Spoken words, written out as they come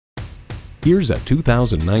Here's a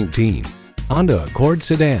 2019 Honda Accord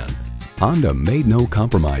sedan. Honda made no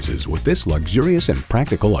compromises with this luxurious and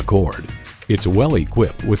practical Accord. It's well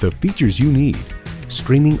equipped with the features you need: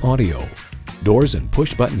 streaming audio, doors and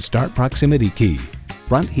push-button start proximity key,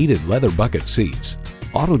 front heated leather bucket seats,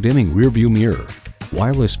 auto-dimming rearview mirror,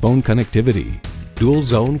 wireless phone connectivity,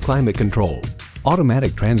 dual-zone climate control,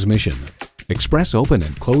 automatic transmission, express open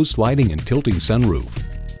and closed sliding and tilting sunroof,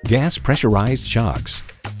 gas pressurized shocks,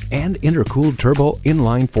 and intercooled turbo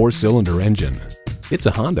inline 4-cylinder engine. It's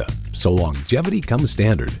a Honda, so longevity comes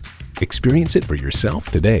standard. Experience it for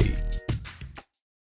yourself today.